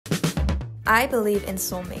I believe in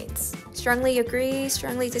soulmates. Strongly agree,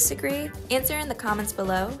 strongly disagree? Answer in the comments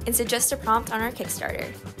below and suggest a prompt on our Kickstarter.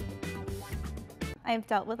 I've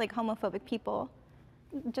dealt with like homophobic people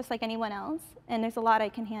just like anyone else, and there's a lot I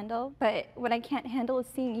can handle, but what I can't handle is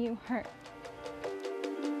seeing you hurt.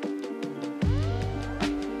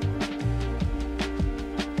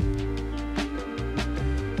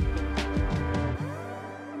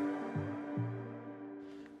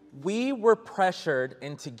 We were pressured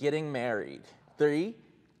into getting married. 3,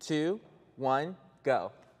 2, 1,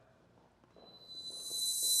 go.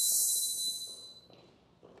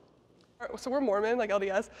 So we're Mormon, like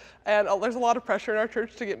LDS, and there's a lot of pressure in our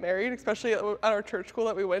church to get married, especially at our church school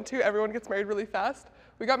that we went to. Everyone gets married really fast.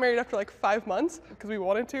 We got married after like 5 months because we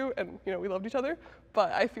wanted to, and we loved each other.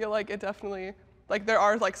 But I feel like it definitely, like there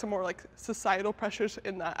are like some more like societal pressures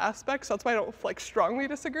in that aspect. So that's why I don't like strongly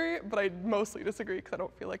disagree, but I mostly disagree because I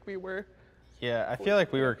don't feel like we were. Yeah, I feel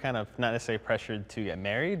like we were kind of not necessarily pressured to get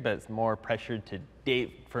married, but it's more pressured to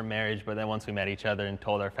date for marriage. But then once we met each other and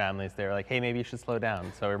told our families, they were like, hey, maybe you should slow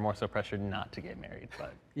down. So we're more so pressured not to get married.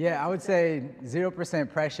 But yeah, I would say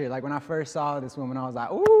 0% pressure. Like when I first saw this woman, I was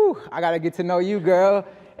like, ooh, I gotta get to know you, girl.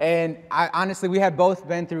 And honestly, we had both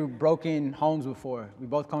been through broken homes before. We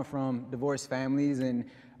both come from divorced families, and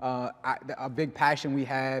a big passion we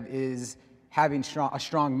have is having a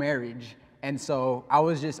strong marriage. And so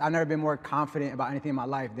I've never been more confident about anything in my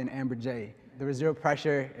life than Amber J. There was zero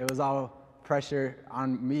pressure. It was all pressure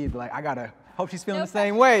on me. Like, I gotta hope she's feeling the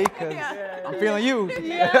same way, because I'm feeling you.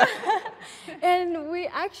 Yeah. And we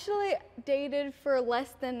actually dated for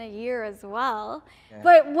less than a year as well. Yeah.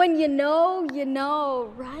 But when you know,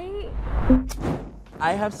 right?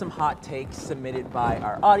 I have some hot takes submitted by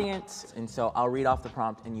our audience, and so I'll read off the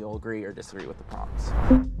prompt and you'll agree or disagree with the prompts.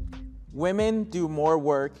 Women do more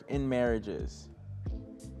work in marriages.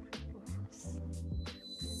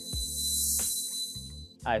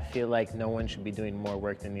 I feel like no one should be doing more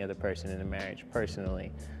work than the other person in a marriage,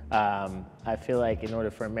 personally. I feel like in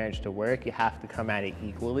order for a marriage to work, you have to come at it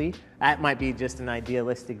equally. That might be just an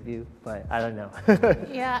idealistic view, but I don't know.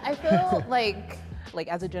 Yeah, I feel like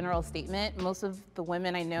as a general statement, most of the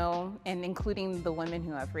women I know, and including the women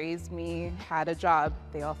who have raised me, had a job.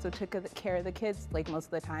 They also took care of the kids, like most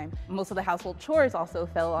of the time. Most of the household chores also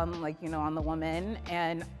fell on on the woman,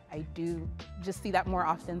 and I do just see that more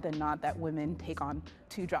often than not, that women take on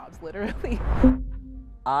 2 jobs, literally.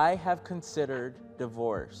 I have considered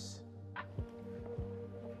divorce.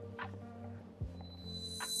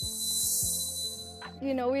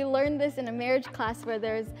 We learned this in a marriage class where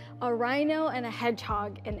there's a rhino and a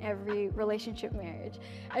hedgehog in every relationship marriage.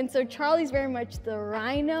 And so Charlie's very much the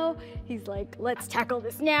rhino. He's like, let's tackle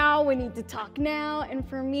this now, we need to talk now. And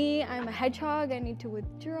for me, I'm a hedgehog, I need to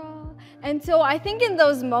withdraw. And so I think in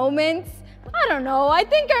those moments, I don't know, I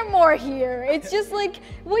think I'm more here. It's just like,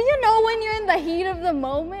 well, when you're in the heat of the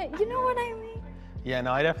moment, you know what I mean? yeah,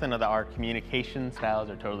 no, I definitely know that our communication styles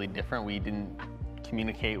are totally different. We didn't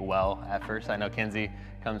communicate well at first. I know Kenzie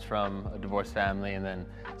comes from a divorced family and then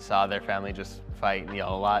saw their family just fight and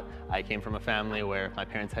yell a lot. I came from a family where my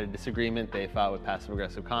parents had a disagreement. They fought with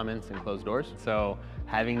passive-aggressive comments and closed doors. So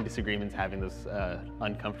having disagreements, having those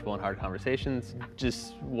uncomfortable and hard conversations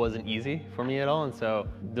just wasn't easy for me at all. And so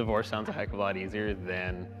divorce sounds a heck of a lot easier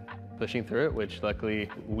than pushing through it, which luckily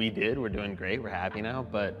we did. We're doing great, we're happy now,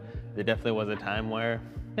 but there definitely was a time where,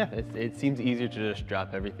 yeah, it seems easier to just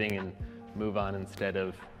drop everything and move on instead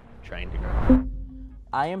of trying to grow.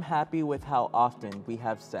 I am happy with how often we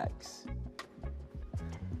have sex.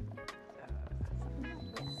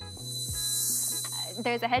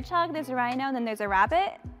 There's a hedgehog, there's a rhino, and then there's a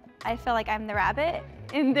rabbit. I feel like I'm the rabbit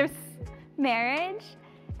in this marriage.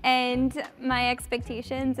 And my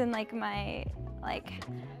expectations and my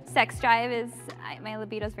sex drive is, my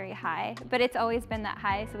libido is very high, but it's always been that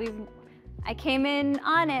high. So I came in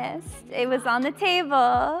honest. It was on the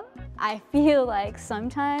table. I feel like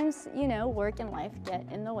sometimes, work and life get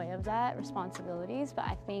in the way of that, responsibilities, but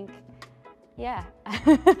I think, yeah,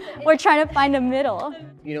 we're trying to find a middle.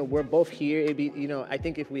 We're both here. It'd be, I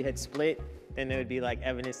think if we had split, then it would be like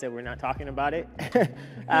evidence that we're not talking about it.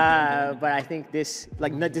 But I think this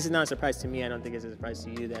is not a surprise to me. I don't think it's a surprise to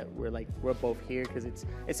you that we're both here, because it's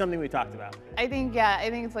something we talked about. I think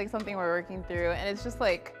it's something we're working through, and it's just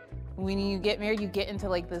when you get married, you get into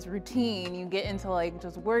this routine, you get into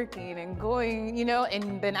just working and going,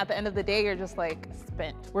 and then at the end of the day, you're just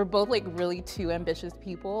spent. We're both really 2 ambitious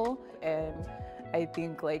people, and I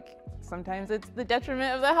think sometimes it's the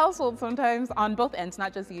detriment of the household sometimes on both ends,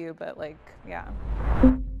 not just you, but yeah.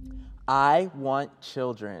 I want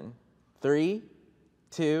children. 3,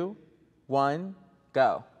 2, 1,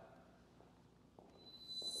 go.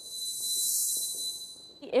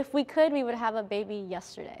 if we could, we would have a baby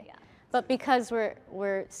yesterday. Yeah. But because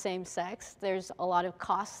we're same sex, there's a lot of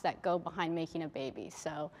costs that go behind making a baby.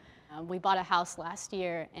 So we bought a house last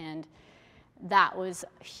year, and that was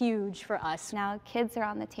huge for us. Now kids are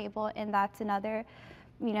on the table, and that's another,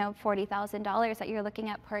 you know, $40,000 that you're looking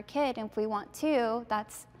at per kid. And if we want two,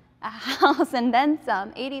 that's a house and then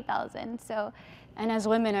some, $80,000. So. And as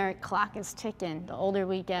women, our clock is ticking. The older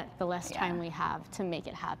we get, the less time we have to make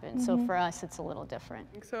it happen. So for us, it's a little different.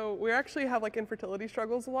 So we actually have like infertility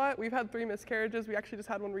struggles a lot. We've had 3 miscarriages. We actually just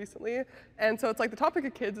had one recently. And so it's like the topic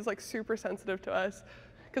of kids is like super sensitive to us.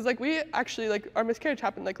 Because like we actually, like our miscarriage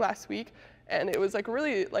happened like last week. And it was like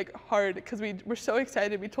really like hard because we were so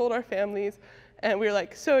excited. We told our families, and we were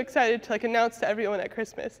like so excited to like announce to everyone at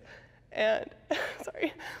Christmas. And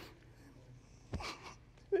sorry.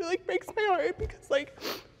 It like breaks my heart because like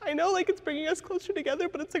I know like it's bringing us closer together,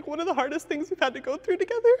 but it's like one of the hardest things we've had to go through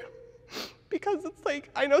together, because it's like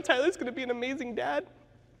I know Tyler's gonna be an amazing dad,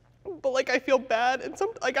 but like I feel bad, and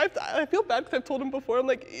I feel bad because I've told him before, I'm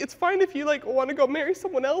like, it's fine if you like want to go marry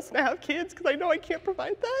someone else and have kids, because I know I can't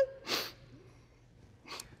provide that.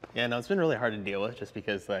 Yeah, no, it's been really hard to deal with just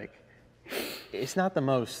because like it's not the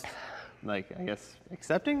most, like, I guess,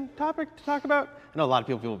 accepting topic to talk about. I know a lot of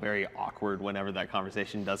people feel very awkward whenever that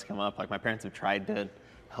conversation does come up. Like, my parents have tried to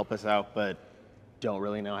help us out, but don't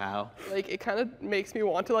really know how. Like, it kind of makes me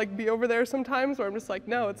want to like be over there sometimes, where I'm just like,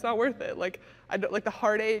 no, it's not worth it. Like, I don't like the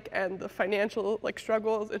heartache and the financial like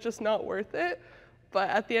struggles. It's just not worth it. But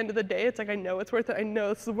at the end of the day, it's like, I know it's worth it. I know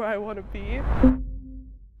this is where I want to be.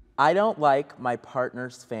 I don't like my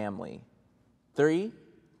partner's family. 3,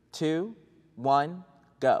 2, 1,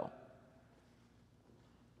 go.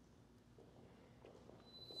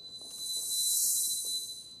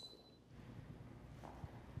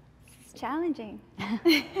 Challenging.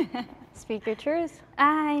 Speak your truth.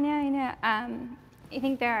 I know. I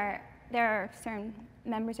think there are certain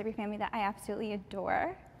members of your family that I absolutely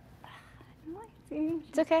adore.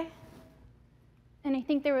 It's okay. And I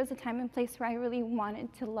think there was a time and place where I really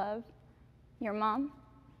wanted to love your mom.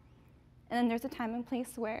 And then there's a time and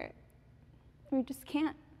place where we just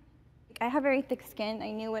can't. I have very thick skin.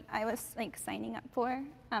 I knew what I was like signing up for.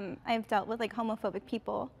 I've dealt with like homophobic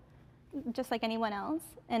people, just like anyone else,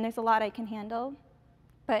 and there's a lot I can handle,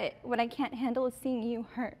 but what I can't handle is seeing you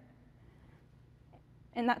hurt.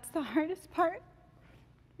 And that's the hardest part,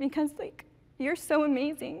 because like, you're so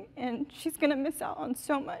amazing, and she's gonna miss out on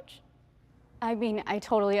so much. I mean, I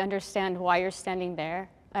totally understand why you're standing there.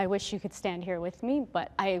 I wish you could stand here with me,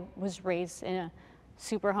 but I was raised in a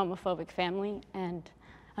super homophobic family, and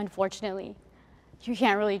unfortunately, you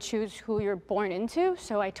can't really choose who you're born into,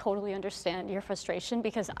 so I totally understand your frustration,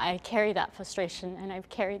 because I carry that frustration, and I've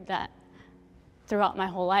carried that throughout my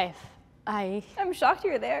whole life. I'm shocked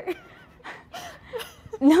you're there.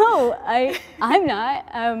 No, I'm not.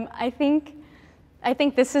 I think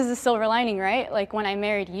this is the silver lining, right? Like, when I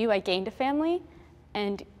married you, I gained a family,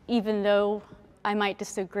 and even though I might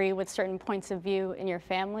disagree with certain points of view in your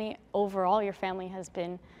family, overall your family has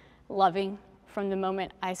been loving from the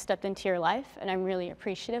moment I stepped into your life, and I'm really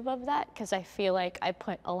appreciative of that, because I feel like I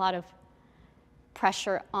put a lot of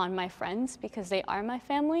pressure on my friends because they are my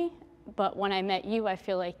family, but when I met you, I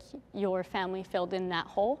feel like your family filled in that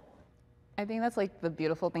hole. I think that's like the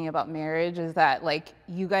beautiful thing about marriage, is that like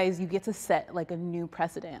you get to set like a new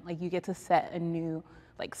precedent, like you get to set a new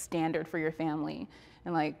like standard for your family.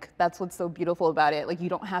 And like, that's what's so beautiful about it. Like, you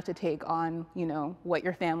don't have to take on, you know, what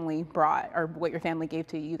your family brought or what your family gave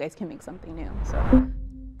to you. You guys can make something new, so.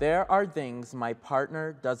 There are things my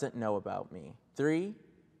partner doesn't know about me. 3,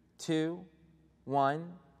 2,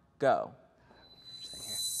 1, go.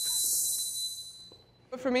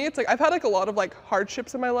 But for me, it's like, I've had like a lot of like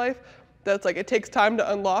hardships in my life that's like, it takes time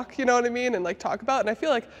to unlock, you know what I mean? And like talk about, and I feel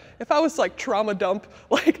like if I was like trauma dump,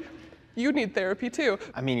 like, you need therapy too.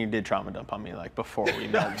 I mean, you did trauma dump on me like before we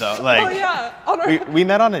met though. Like, oh yeah. we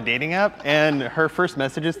met on a dating app, and her first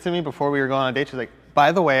messages to me before we were going on a date, she was like,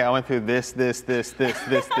 by the way, I went through this, and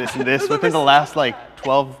this within the last like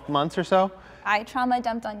 12 months or so. I trauma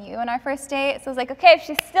dumped on you on our first date, so I was like, okay, if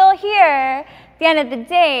she's still here at the end of the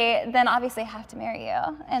day, then obviously I have to marry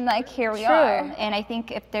you. And like, here we are. And I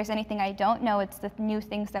think if there's anything I don't know, it's the new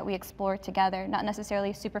things that we explore together, not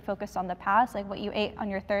necessarily super focused on the past, like what you ate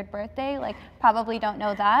on your 3rd birthday, like probably don't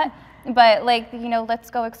know that. But like, you know,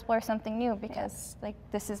 let's go explore something new, because like,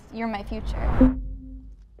 you're my future.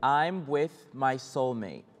 I'm with my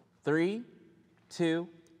soulmate. 3, 2,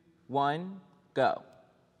 1, go.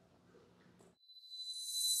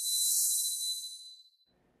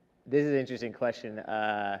 This is an interesting question.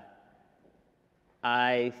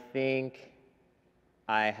 I think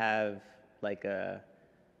I have like a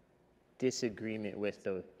disagreement with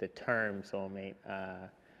the term soulmate.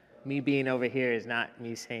 Me being over here is not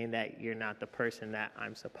me saying that you're not the person that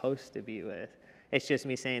I'm supposed to be with. It's just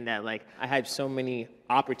me saying that, like, I had so many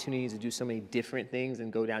opportunities to do so many different things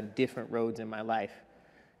and go down different roads in my life,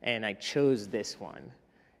 and I chose this one.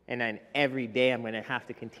 And then every day I'm gonna have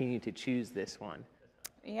to continue to choose this one.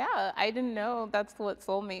 Yeah, I didn't know that's what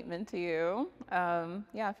soulmate meant to you.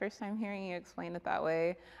 Yeah, first time hearing you explain it that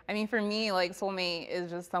way. I mean, for me, like, soulmate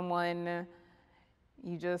is just someone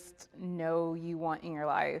you just know you want in your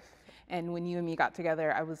life. And when you and me got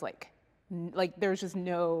together, I was like there was just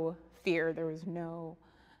no fear. There was no,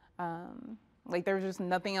 there was just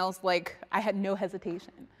nothing else. Like, I had no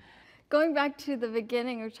hesitation. Going back to the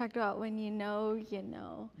beginning, we talked about when you know, you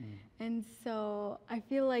know. And so I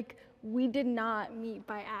feel like we did not meet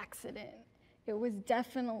by accident. It was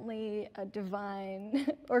definitely a divine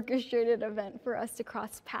orchestrated event for us to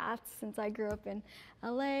cross paths, since I grew up in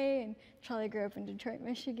LA and Charlie grew up in Detroit,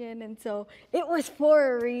 Michigan. And so it was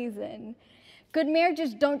for a reason. Good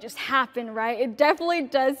marriages don't just happen, right? It definitely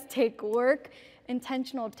does take work,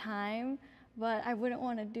 intentional time, but I wouldn't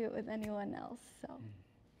want to do it with anyone else, so.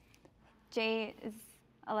 Jay is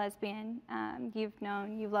a lesbian. You've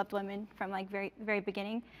loved women from like very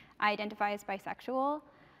beginning. I identify as bisexual.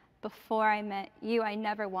 Before I met you, I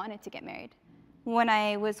never wanted to get married. When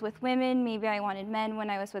I was with women, maybe I wanted men. When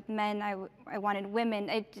I was with men, I wanted women.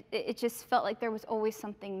 It just felt like there was always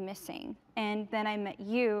something missing. And then I met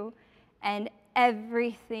you, and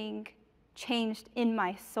everything changed in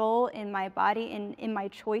my soul, in my body, in my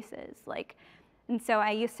choices. And so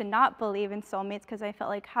I used to not believe in soulmates because I felt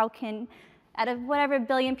like, how can, out of whatever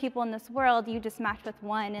billion people in this world, you just match with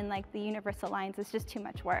one and like the universe aligns? It's just too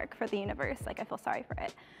much work for the universe. Like, I feel sorry for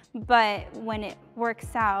it. But when it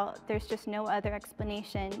works out, there's just no other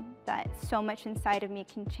explanation that so much inside of me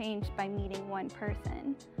can change by meeting one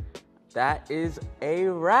person. That is a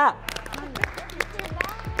wrap.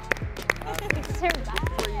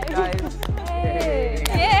 For you guys. Hey.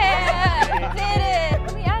 Yeah, we did it.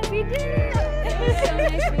 Yeah, we did it. It was so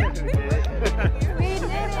nice meeting you. We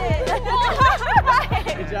did it.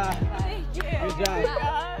 Good job. Thank you. Good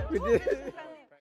job. We did it.